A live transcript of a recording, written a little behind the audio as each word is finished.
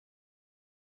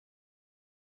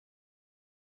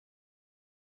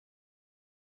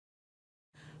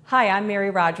Hi, I'm Mary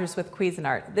Rogers with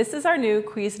Cuisinart. This is our new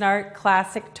Cuisinart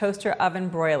Classic Toaster Oven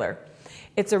Broiler.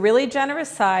 It's a really generous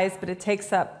size, but it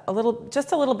takes up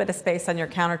just a little bit of space on your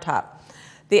countertop.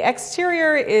 The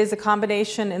exterior is a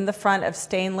combination in the front of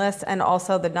stainless, and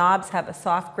also the knobs have a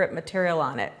soft grip material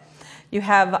on it. You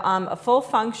have a full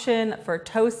function for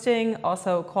toasting,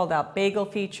 also called out bagel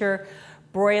feature,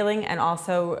 broiling, and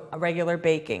also regular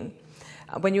baking.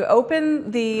 When you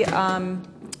open the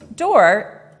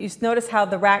door, you notice how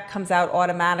the rack comes out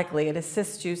automatically. It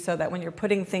assists you so that when you're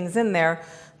putting things in there,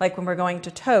 like when we're going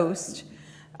to toast,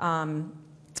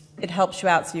 it helps you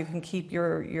out so you can keep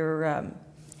your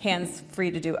hands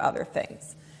free to do other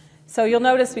things. So you'll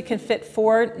notice we can fit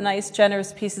 4 nice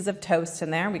generous pieces of toast in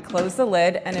there. We close the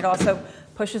lid, and it also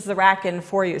pushes the rack in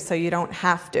for you so you don't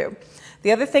have to.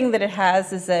 The other thing that it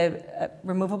has is a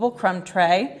removable crumb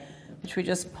tray, which we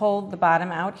just pull the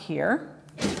bottom out here,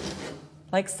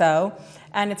 like so.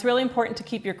 And it's really important to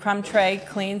keep your crumb tray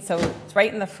clean, so it's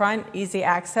right in the front, easy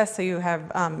access, so you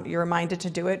have, you're reminded to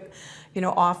do it,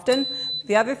 often.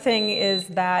 The other thing is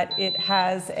that it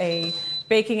has a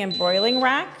baking and broiling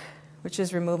rack, which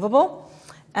is removable.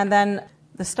 And then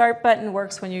the start button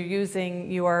works when you're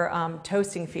using your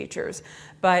toasting features.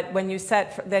 But when you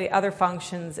set the other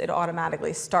functions, it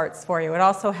automatically starts for you. It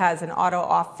also has an auto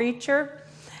off feature.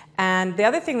 And the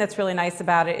other thing that's really nice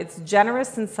about it, it's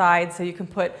generous inside, so you can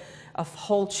put a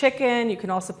whole chicken, you can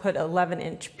also put an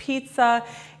 11-inch pizza.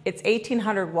 It's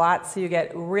 1800 watts, so you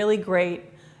get really great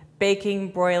baking,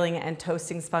 broiling, and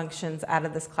toasting functions out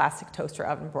of this classic toaster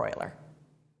oven broiler.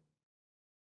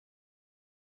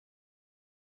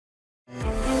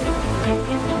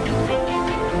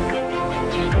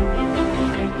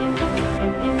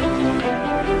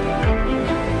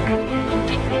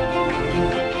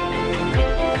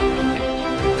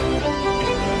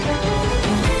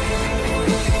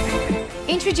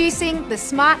 Introducing the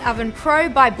Smart Oven Pro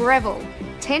by Breville.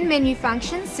 10 menu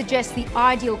functions suggest the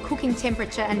ideal cooking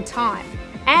temperature and time.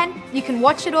 And you can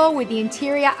watch it all with the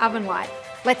interior oven light.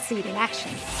 Let's see it in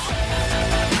action.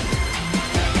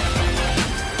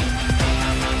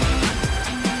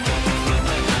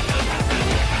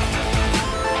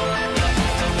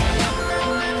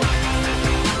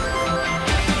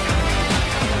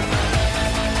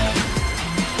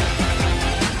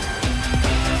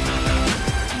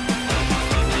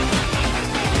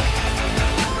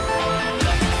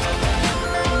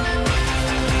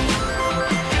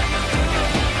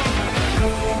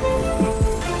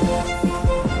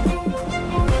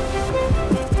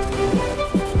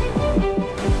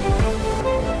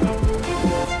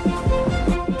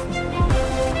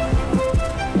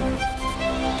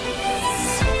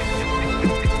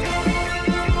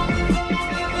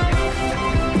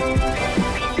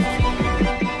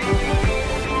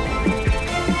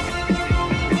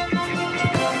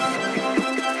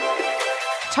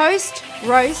 Toast,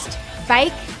 roast,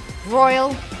 bake,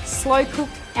 broil, slow cook,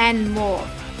 and more.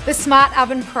 The Smart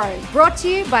Oven Pro, brought to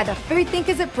you by the food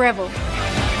thinkers at Breville.